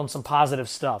to end on some positive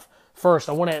stuff. First,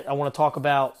 I want to talk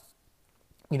about,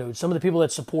 some of the people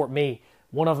that support me.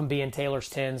 One of them being Taylor's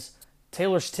Tins.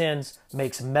 Taylor's Tins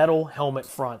makes metal helmet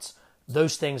fronts.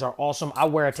 Those things are awesome. I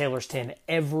wear a Taylor's Tin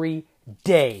every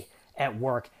day at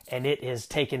work, and it has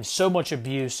taken so much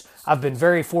abuse. I've been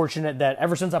very fortunate that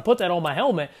ever since I put that on my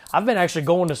helmet, I've been actually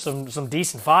going to some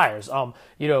decent fires.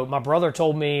 My brother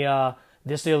told me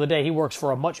this the other day. He works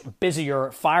for a much busier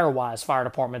fire-wise fire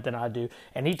department than I do,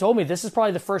 and he told me this is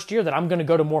probably the first year that I'm going to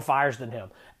go to more fires than him.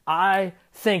 I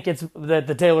think it's that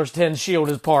the Taylor's Tin shield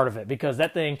is part of it because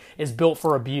that thing is built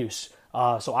for abuse.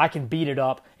 So I can beat it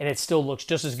up, and it still looks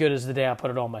just as good as the day I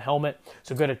put it on my helmet.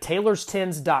 So go to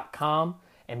taylorstins.com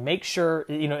and make sure,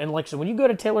 and like I said, when you go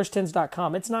to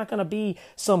taylorstins.com, it's not going to be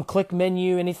some click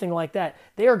menu, anything like that.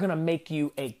 They are going to make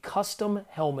you a custom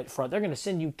helmet front. They're going to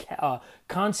send you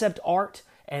concept art,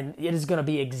 and it is going to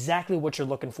be exactly what you're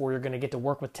looking for. You're going to get to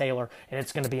work with Taylor, and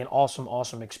it's going to be an awesome,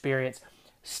 awesome experience.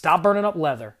 Stop burning up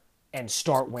leather and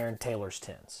start wearing Taylor's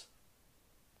Tins.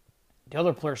 The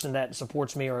other person that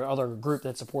supports me, or other group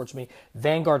that supports me,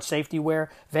 Vanguard Safety Wear.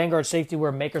 Vanguard Safety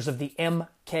Wear, makers of the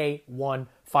MK1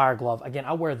 fire glove. Again,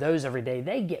 I wear those every day.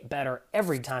 They get better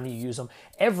every time you use them.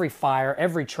 Every fire,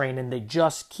 every training, they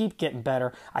just keep getting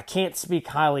better. I can't speak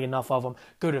highly enough of them.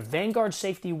 Go to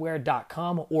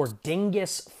VanguardSafetyWear.com or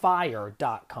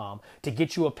DingusFire.com to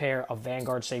get you a pair of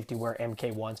Vanguard Safety Wear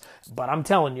MK1s. But I'm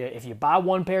telling you, if you buy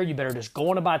one pair, you better just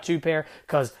go on to buy two pair,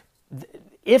 because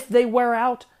if they wear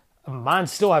out, mine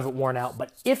still haven't worn out,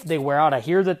 but if they wear out, I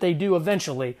hear that they do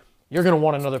eventually, you're going to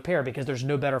want another pair because there's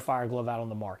no better fire glove out on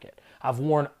the market. I've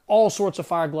worn all sorts of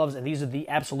fire gloves, and these are the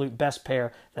absolute best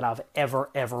pair that I've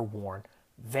ever worn.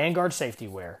 Vanguard Safety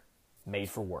Wear, made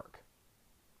for work.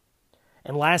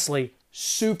 And lastly,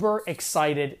 super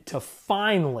excited to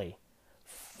finally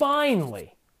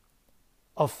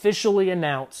officially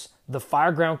announce the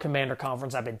Fireground Commander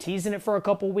Conference. I've been teasing it for a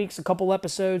couple weeks, a couple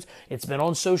episodes. It's been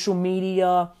on social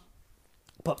media.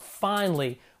 But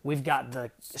finally, we've got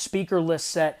the speaker list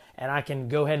set, and I can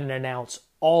go ahead and announce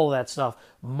all of that stuff.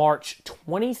 March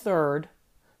 23rd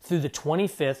through the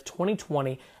 25th,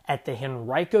 2020, at the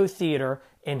Henrico Theater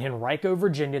in Henrico,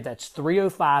 Virginia. That's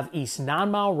 305 East 9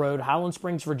 Mile Road, Highland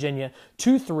Springs, Virginia,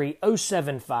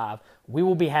 23075. We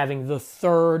will be having the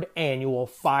third annual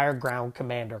Fireground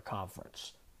Commander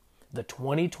Conference. The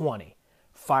 2020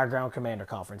 Fireground Commander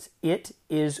Conference. It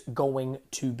is going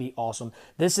to be awesome.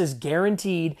 This is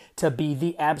guaranteed to be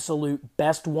the absolute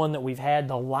best one that we've had.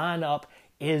 The lineup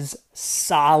is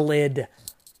solid.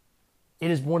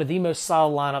 It is one of the most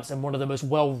solid lineups and one of the most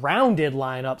well-rounded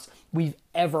lineups we've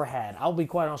ever had. I'll be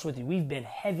quite honest with you. We've been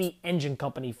heavy engine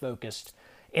company focused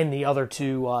in the other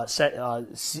two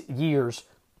years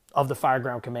of the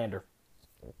Fireground Commander.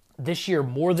 This year,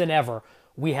 more than ever,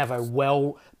 we have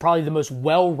probably the most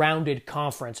well-rounded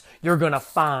conference you're going to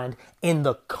find in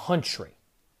the country.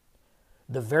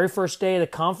 The very first day of the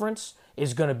conference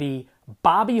is going to be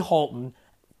Bobby Halton,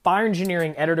 Fire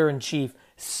Engineering Editor-in-Chief,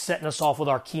 setting us off with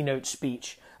our keynote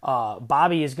speech.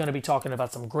 Bobby is going to be talking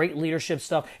about some great leadership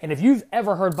stuff. And if you've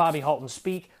ever heard Bobby Halton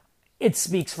speak, it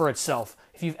speaks for itself.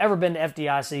 If you've ever been to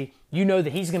FDIC, you know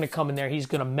that he's going to come in there. He's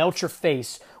going to melt your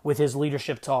face with his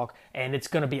leadership talk, and it's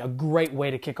going to be a great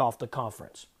way to kick off the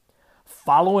conference.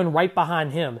 Following right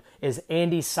behind him is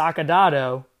Andy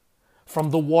Sacadato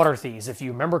from the Water Thieves. If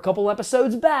you remember a couple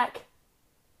episodes back,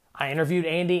 I interviewed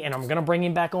Andy, and I'm going to bring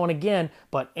him back on again,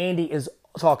 but Andy is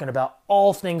talking about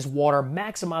all things water,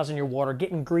 maximizing your water,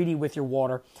 getting greedy with your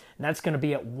water, and that's going to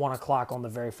be at 1 o'clock on the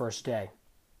very first day.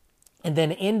 And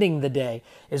then ending the day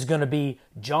is going to be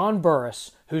John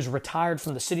Burris, who's retired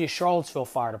from the City of Charlottesville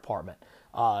Fire Department.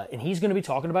 And he's going to be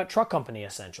talking about truck company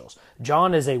essentials.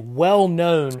 John is a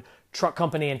well-known truck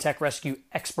company and tech rescue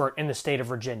expert in the state of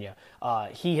Virginia.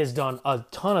 He has done a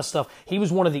ton of stuff. He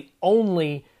was one of the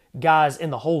only guys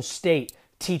in the whole state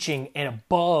teaching and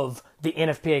above the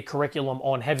NFPA curriculum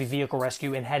on heavy vehicle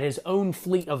rescue, and had his own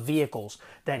fleet of vehicles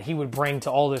that he would bring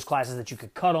to all those classes that you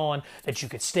could cut on, that you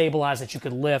could stabilize, that you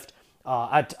could lift.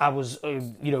 I was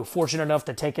fortunate enough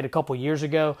to take it a couple years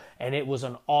ago, and it was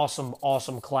an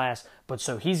awesome class. But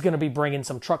so he's going to be bringing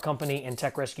some truck company and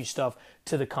tech rescue stuff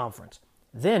to the conference.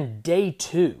 Then day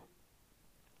two,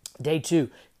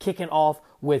 kicking off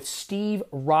with Steve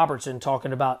Robertson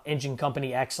talking about engine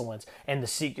company excellence and the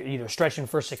secret, stretching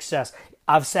for success.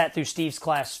 I've sat through Steve's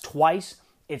class twice.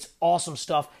 It's awesome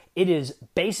stuff. It is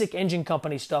basic engine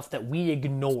company stuff that we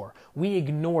ignore. We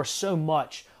ignore so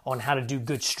much on how to do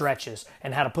good stretches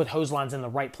and how to put hose lines in the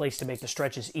right place to make the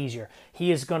stretches easier.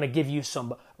 He is going to give you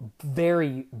some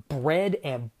very bread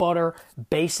and butter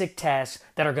basic tasks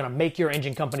that are going to make your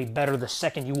engine company better the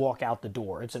second you walk out the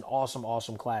door. It's an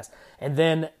awesome class. And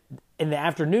then in the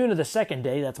afternoon of the second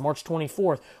day, that's March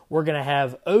 24th, we're going to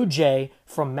have OJ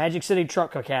from Magic City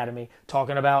Truck Academy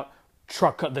talking about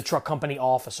the truck company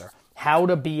officer. How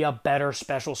to be a better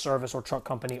special service or truck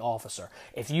company officer.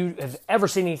 If you have ever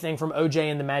seen anything from OJ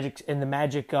in the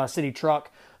Magic City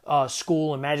Truck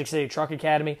School and Magic City Truck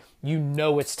Academy, you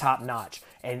know it's top notch.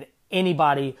 And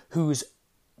anybody who's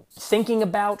thinking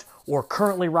about or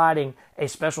currently riding a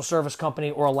special service company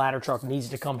or a ladder truck needs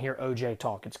to come hear OJ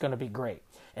talk. It's going to be great.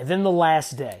 And then the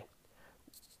last day,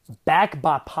 back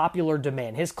by popular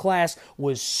demand. His class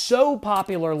was so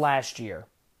popular last year,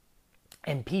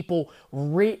 and people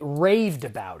raved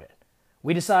about it.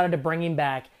 We decided to bring him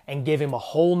back and give him a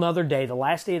whole nother day. The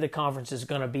last day of the conference is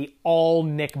going to be all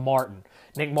Nick Martin.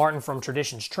 Nick Martin from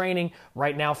Traditions Training,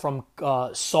 right now from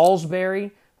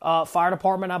Salisbury Fire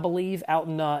Department, I believe, out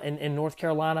in North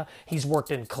Carolina. He's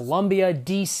worked in Columbia,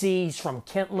 D.C. He's from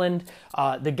Kentland.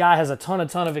 The guy has a ton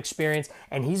of experience,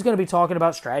 and he's going to be talking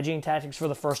about strategy and tactics for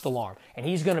the first alarm. And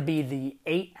he's going to be the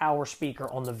 8-hour speaker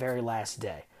on the very last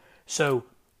day. So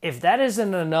if that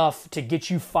isn't enough to get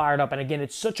you fired up, and again,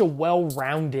 it's such a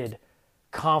well-rounded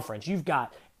conference. You've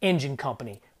got engine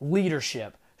company,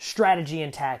 leadership, strategy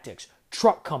and tactics,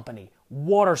 truck company,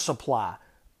 water supply,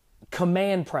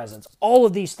 command presence, all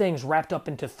of these things wrapped up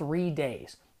into 3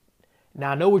 days.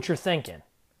 Now, I know what you're thinking.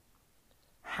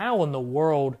 How in the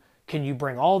world can you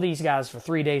bring all these guys for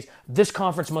 3 days? This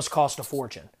conference must cost a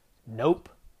fortune. Nope.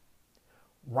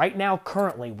 Right now,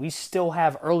 currently, we still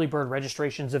have early bird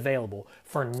registrations available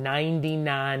for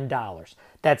 $99.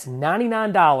 That's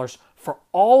 $99 for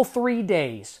all 3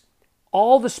 days,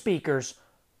 all the speakers,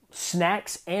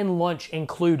 snacks and lunch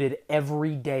included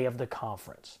every day of the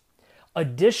conference.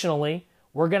 Additionally,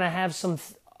 we're going to have some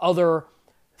other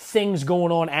things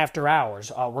going on after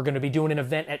hours. We're going to be doing an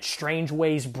event at Strange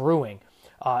Ways Brewing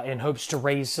in hopes to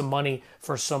raise some money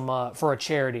for a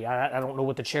charity. I don't know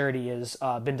what the charity is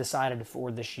been decided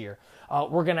for this year.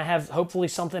 We're going to have hopefully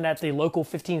something at the local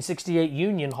 1568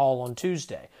 Union Hall on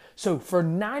Tuesday. So for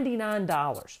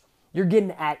 $99, you're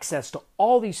getting access to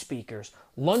all these speakers,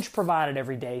 lunch provided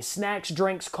every day, snacks,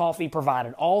 drinks, coffee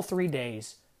provided all 3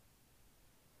 days,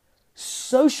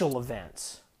 social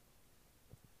events,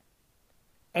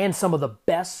 and some of the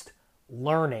best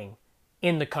learning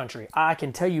in the country. I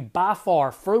can tell you by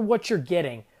far, for what you're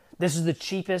getting, this is the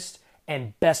cheapest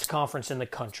and best conference in the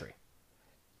country.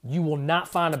 You will not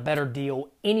find a better deal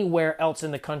anywhere else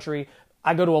in the country.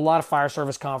 I go to a lot of fire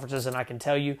service conferences, and I can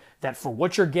tell you that for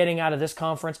what you're getting out of this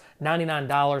conference,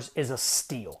 $99 is a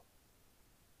steal.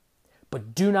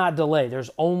 But do not delay. There's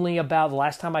only about, the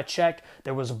last time I checked,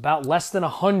 there was about less than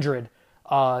 100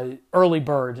 early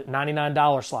bird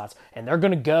 $99 slots. And they're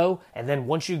going to go, and then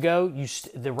once you go,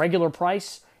 the regular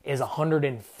price is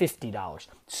 $150.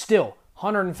 Still,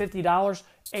 $150,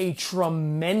 a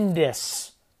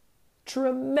tremendous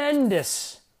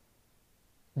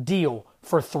deal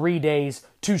for 3 days,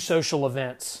 2 social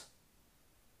events,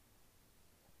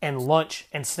 and lunch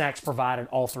and snacks provided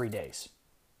all 3 days.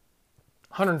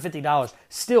 $150.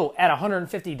 Still, at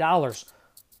 $150,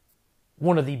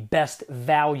 one of the best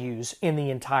values in the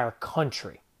entire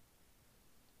country.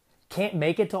 Can't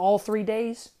make it to all 3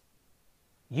 days?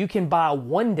 You can buy a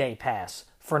 1-day pass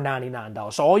for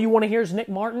 $99. So all you want to hear is Nick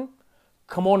Martin?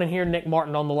 Come on and hear Nick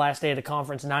Martin on the last day of the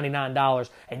conference, $99,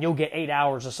 and you'll get 8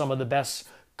 hours of some of the best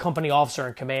company officer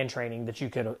and command training that you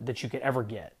could ever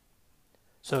get.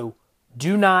 So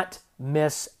do not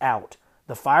miss out.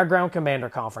 The Fireground Commander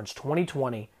Conference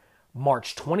 2020,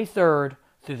 March 23rd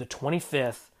through the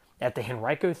 25th at the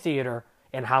Henrico Theater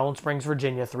in Highland Springs,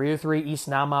 Virginia, 303 East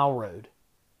 9 Mile Road.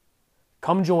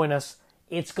 Come join us.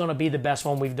 It's going to be the best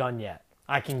one we've done yet.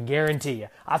 I can guarantee you.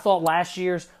 I thought last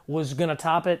year's was going to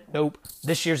top it. Nope.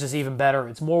 This year's is even better.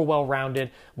 It's more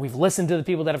well-rounded. We've listened to the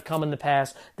people that have come in the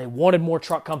past. They wanted more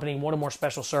truck company, wanted more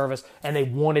special service, and they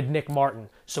wanted Nick Martin.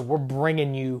 So we're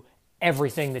bringing you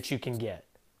everything that you can get.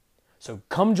 So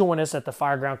come join us at the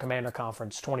Fireground Commander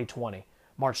Conference 2020,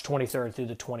 March 23rd through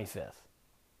the 25th.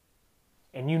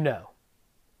 And you know,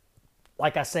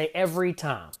 like I say every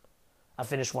time I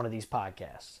finish one of these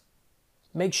podcasts,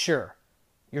 make sure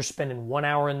you're spending 1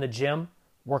 hour in the gym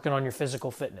working on your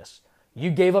physical fitness. You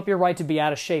gave up your right to be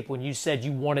out of shape when you said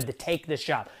you wanted to take this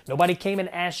job. Nobody came and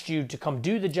asked you to come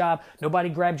do the job. Nobody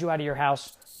grabbed you out of your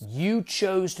house. You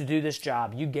chose to do this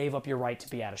job. You gave up your right to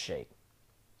be out of shape.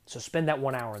 So spend that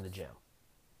 1 hour in the gym.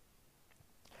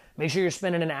 Make sure you're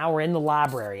spending an hour in the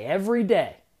library every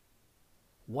day.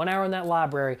 1 hour in that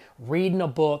library, reading a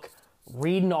book,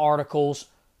 reading articles,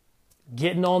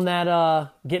 getting on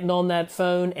that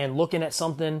phone and looking at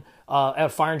something at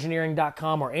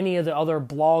fireengineering.com or any of the other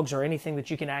blogs or anything that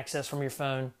you can access from your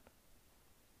phone.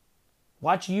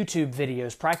 Watch YouTube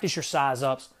videos, practice your size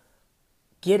ups,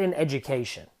 get an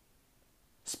education.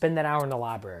 Spend that hour in the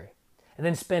library. And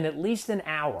then spend at least an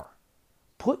hour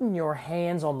putting your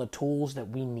hands on the tools that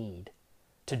we need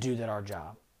to do our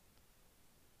job.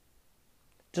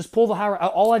 Just pull the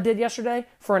all I did yesterday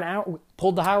for an hour,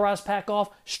 pulled the high-rise pack off,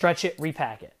 stretch it,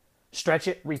 repack it. Stretch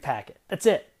it, repack it. That's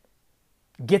it.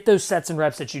 Get those sets and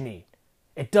reps that you need.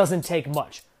 It doesn't take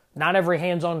much. Not every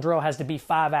hands-on drill has to be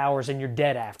 5 hours and you're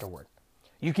dead afterward.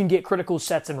 You can get critical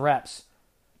sets and reps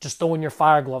just throwing your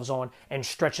fire gloves on and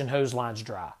stretching hose lines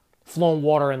dry, flowing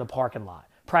water in the parking lot,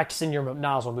 practicing your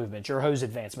nozzle movement, your hose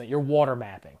advancement, your water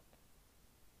mapping.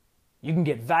 You can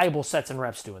get valuable sets and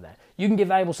reps doing that. You can get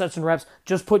valuable sets and reps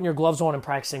just putting your gloves on and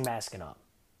practicing masking up.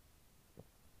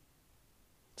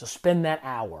 So spend that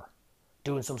hour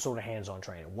doing some sort of hands-on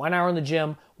training. 1 hour in the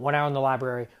gym, 1 hour in the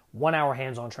library, 1 hour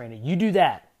hands-on training. You do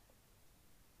that,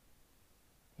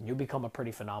 and you'll become a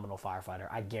pretty phenomenal firefighter.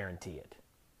 I guarantee it.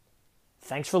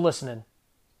 Thanks for listening.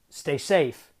 Stay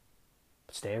safe,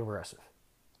 but stay aggressive.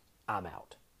 I'm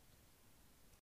out.